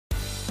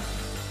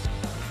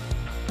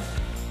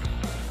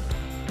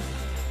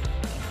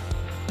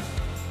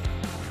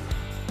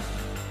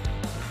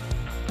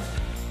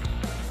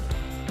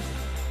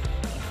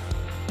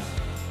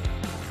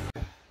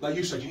like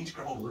you said, you need to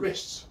grab all the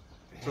wrists.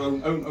 So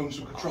own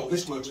some control.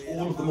 This works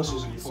all of the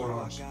muscles in your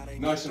forearms,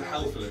 nice and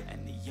healthily.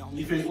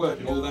 You feel it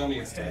working all down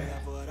here.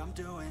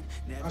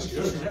 That's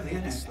good.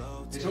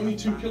 It's only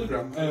 2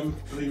 kilograms,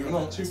 believe it or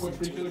not,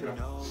 2.3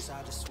 kilograms.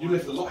 You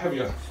lift a lot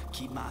heavier.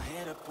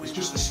 It's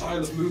just the style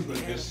of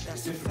movement is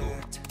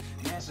difficult.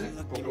 That's it.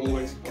 Drop it all the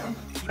way to the ground.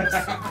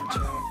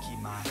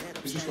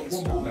 He's just got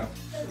one more now.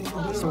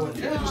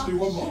 Yeah, just do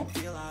one more.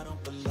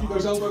 Keep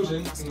those elbows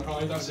in and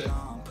high, that's it.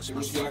 It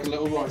must be like a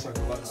little right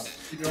angle like that.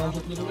 Keep your arms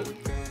up a little bit.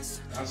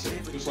 That's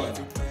it, just like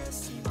that.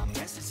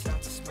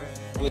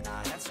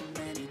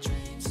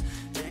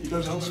 Keep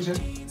those elbows in.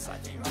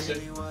 That's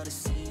it.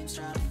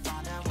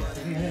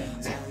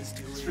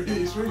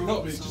 It's really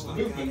not, but it's just the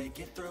movement.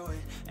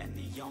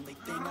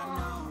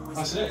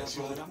 That's it. It's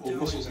all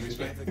muscles in his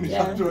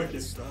hands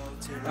working.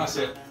 That's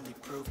it.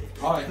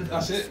 Right,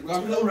 that's it. We'll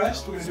have a little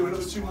rest. We're going to do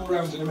another 2 more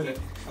rounds in a minute.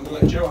 And we'll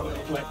let Joe have a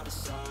little play.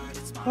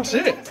 That's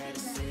it.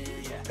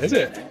 Is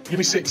it? Give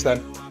me 6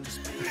 then.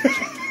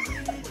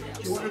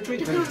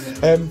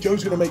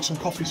 Joe's going to make some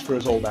coffees for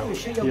us all now.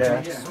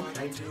 Yeah.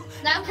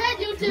 Now can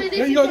you do this?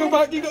 Yeah, you got to go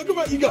back. You got to go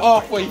back. You got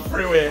halfway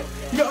through it.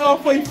 You got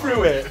halfway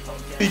through it.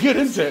 Be good,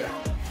 isn't it?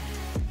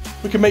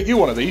 We can make you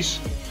one of these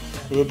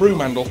with a broom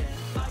handle.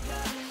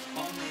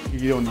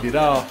 You only did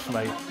half,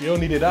 mate. You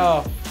only did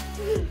half.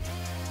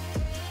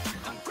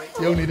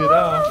 You only did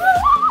half.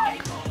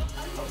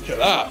 Look at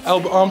that.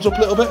 Arms up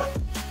a little bit.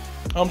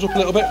 Arms up a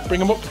little bit. Bring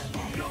them up.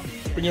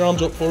 Bring your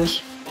arms up for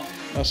us.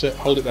 That's it.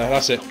 Hold it there.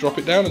 That's it. Drop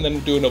it down and then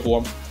do another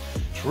one.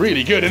 It's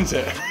really good, isn't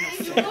it?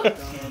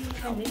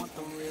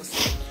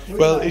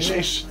 Well,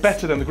 it's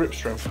better than the grip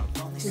strength.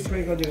 Which way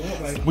you got to do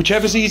it?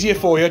 Whichever's easier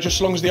for you, just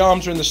as long as the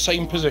arms are in the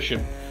same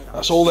position.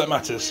 That's all that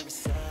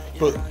matters.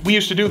 But we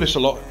used to do this a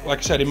lot, like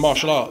I said, in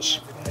martial arts.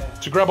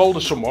 To grab hold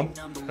of someone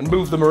and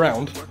move them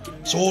around,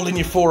 it's all in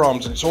your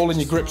forearms and it's all in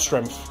your grip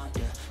strength.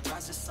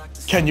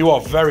 Ken, you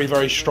are very,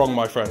 very strong,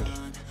 my friend.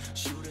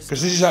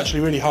 Because this is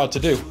actually really hard to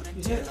do.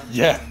 Is it?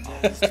 Yeah.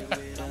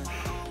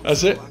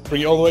 That's it.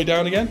 Bring it all the way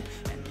down again.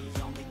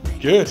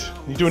 Good.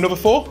 You do another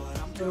 4?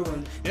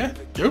 Yeah,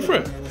 go for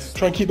it.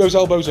 Try and keep those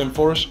elbows in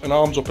for us and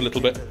arms up a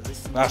little bit.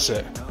 That's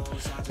it.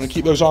 I'm going to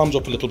keep those arms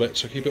up a little bit,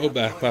 so keep it up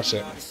there. That's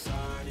it.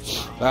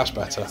 That's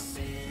better.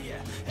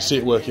 See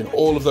it working.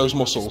 All of those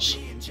muscles.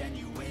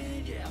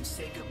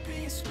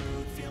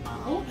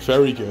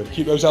 Very good.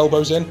 Keep those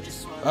elbows in.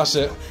 That's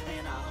it.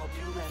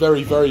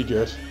 Very, very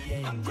good.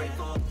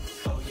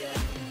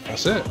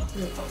 That's it.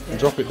 And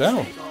drop it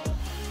down. Do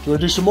you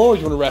want to do some more or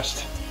do you want to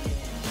rest?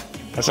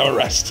 Let's have a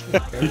rest.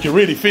 You can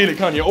really feel it,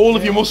 can't you? All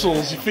of your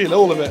muscles, you feel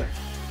all of it.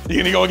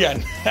 You're going to go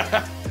again.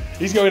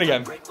 He's going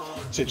again.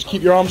 So just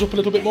keep your arms up a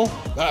little bit more.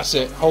 That's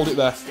it. Hold it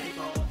there.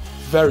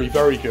 Very,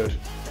 very good.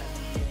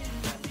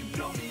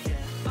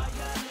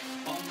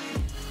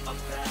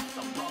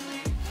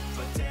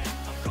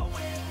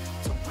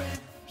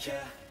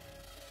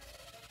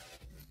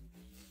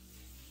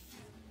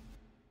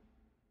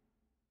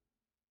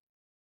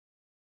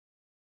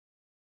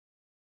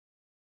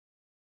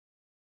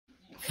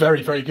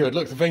 Very, very good.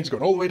 Look, the veins are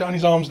going all the way down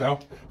his arms now.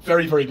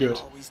 Very, very good.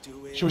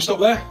 Should we stop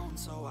there?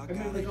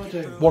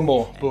 One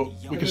more, but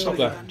we can stop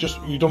there. Just,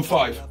 you've done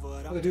 5.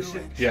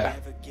 Yeah.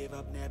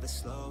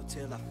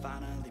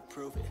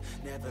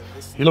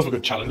 You love a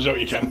good challenge, don't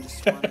you, Ken?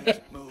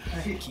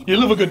 You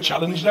love a good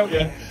challenge, don't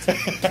you?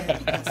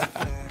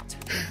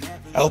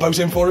 Elbows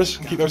in for us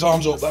and keep those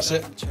arms up, that's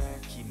it.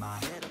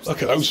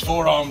 Look at those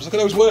forearms, look at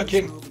those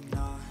working.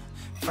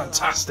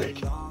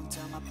 Fantastic.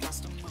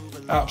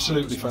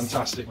 Absolutely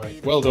fantastic,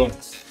 mate. Well done.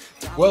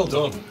 Well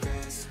done.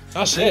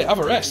 That's it, have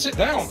a rest, sit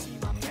down.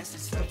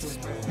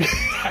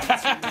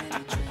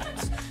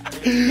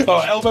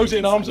 Oh, elbows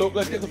in, arms up,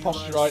 let's get the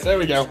posture right. There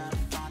we go.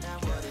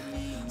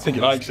 I think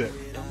he likes it.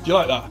 Do you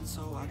like that?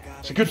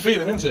 It's a good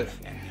feeling, isn't it?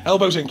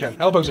 Elbows in, Ken.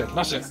 Elbows in.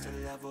 That's it.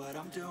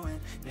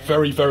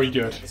 Very, very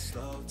good.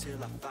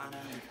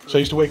 So I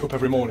used to wake up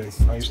every morning.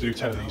 I used to do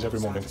 10 of these every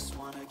morning,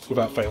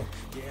 without fail.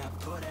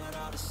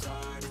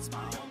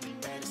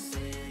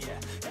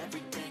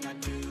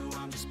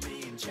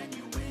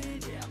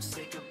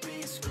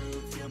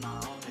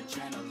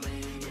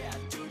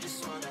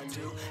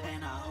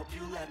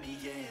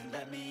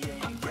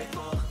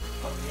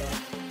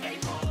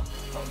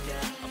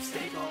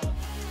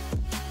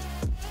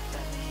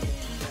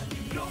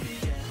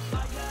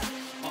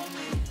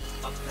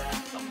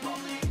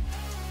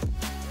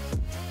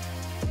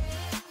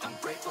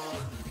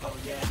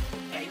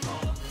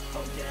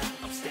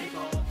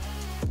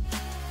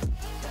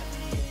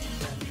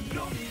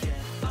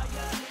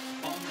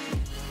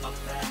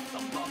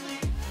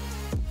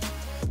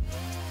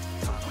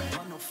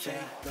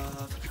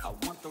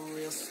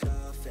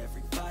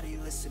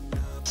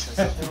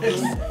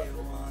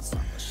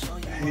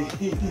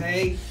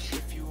 Hey.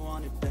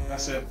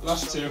 That's it.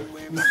 Last 2.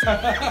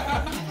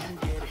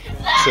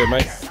 That's it,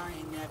 mate.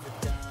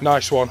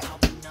 Nice one.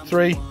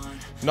 3.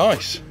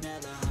 Nice.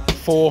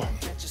 4.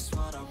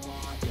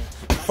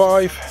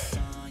 5.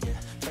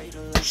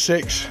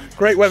 6.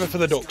 Great weather for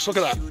the ducks. Look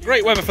at that.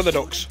 Great weather for the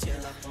ducks.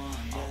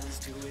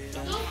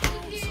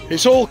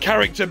 It's all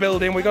character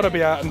building. We've got to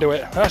be out and do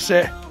it. That's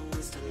it.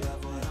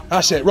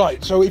 That's it.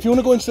 Right, so if you want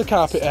to go into the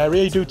carpet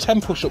area, you do 10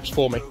 push-ups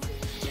for me.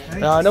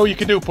 Now, I know you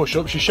can do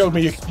push-ups. You showed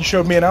me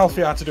and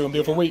Alfie how to do them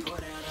the other week.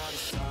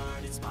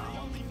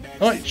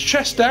 All right,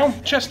 chest down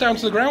to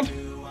the ground.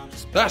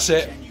 That's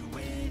it.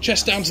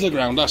 Chest down to the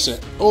ground. That's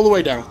it. All the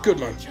way down. Good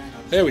man.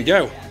 There we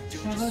go.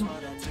 A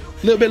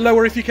little bit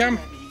lower if you can.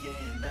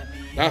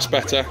 That's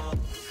better.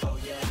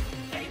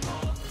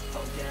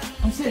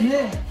 I'm sitting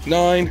here.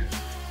 9,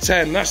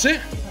 10. That's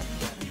it.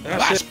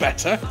 That's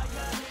better.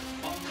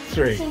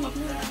 3.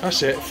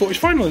 That's it. 4. It's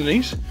fine on the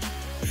knees.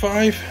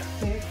 5,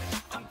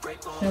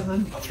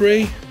 7,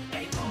 3,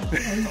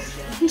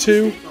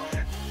 2.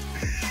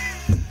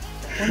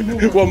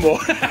 One more.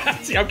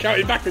 See, I'm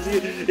counting backwards.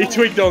 He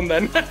twigged on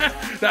then.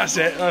 That's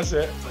it. That's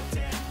it.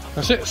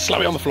 That's it.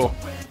 Slap it on the floor.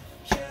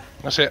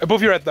 That's it.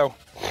 Above your head though.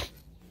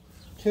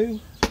 2.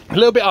 A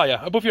little bit higher.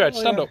 Above your head.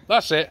 Stand up.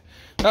 That's it.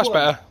 That's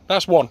better.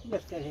 That's 1.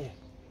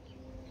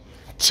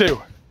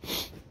 2.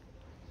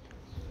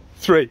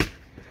 3.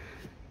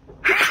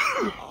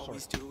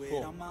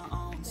 4.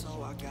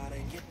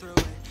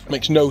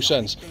 Makes no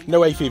sense.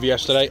 No hay fever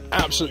yesterday.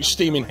 Absolutely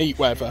steaming heat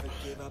weather.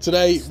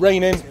 Today,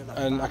 raining,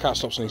 and I can't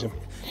stop sneezing.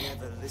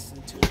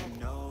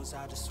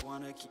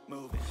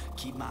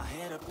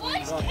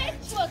 Why is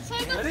kids one? So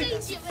not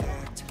easy.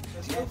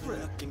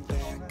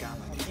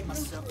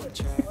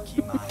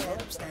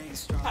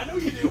 I know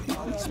you do.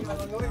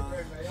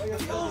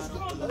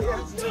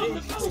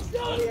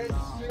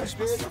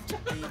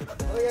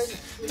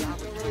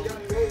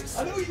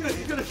 I know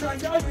you're gonna try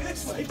and guide me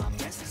this way.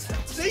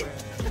 See?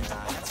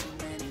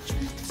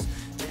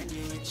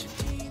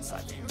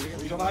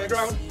 He's on higher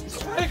ground. He's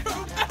on higher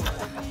ground.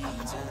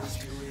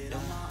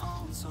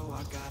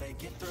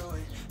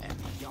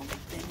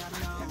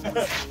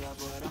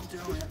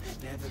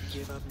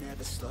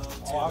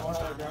 Oh, I'm on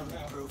higher ground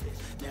now.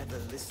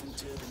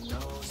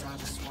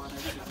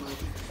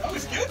 That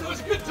was good. That was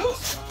a good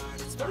toss.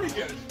 Very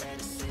good.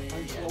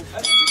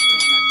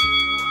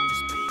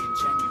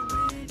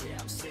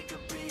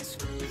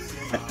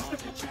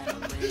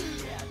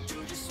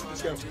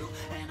 Let's go.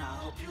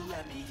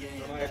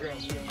 Higher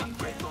ground.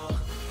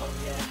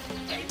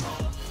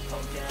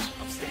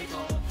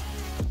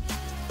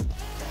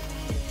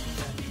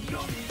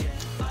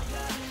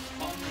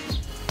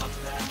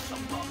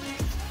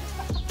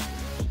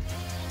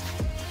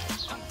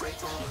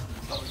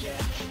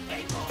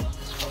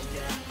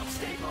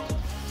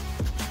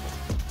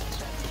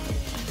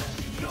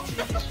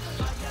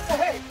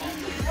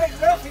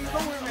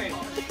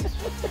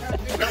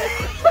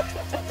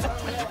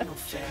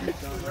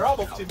 You're all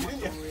booked in,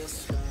 didn't you?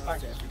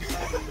 Thank you.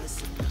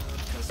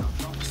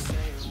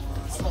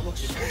 I'm not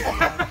looking.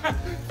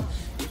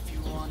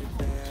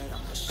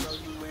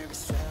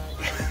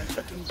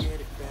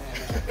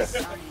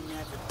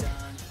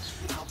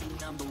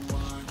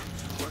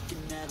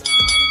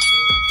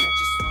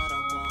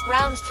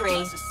 Round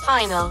 3,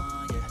 final.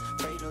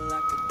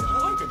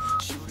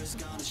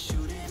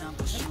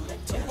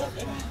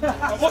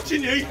 I'm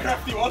watching you, you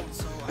crafty one.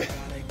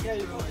 Yeah,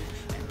 you will.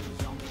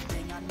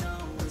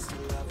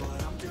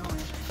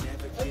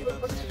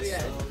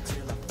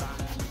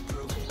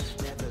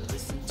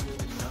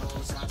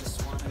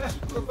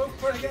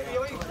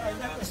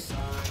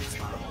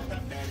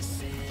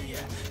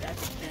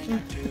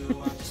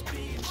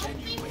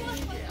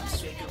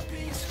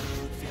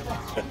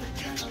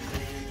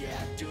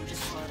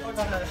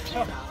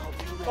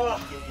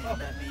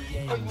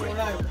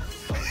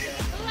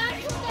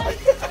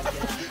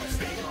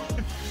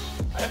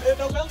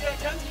 No belt yet,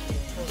 Ken.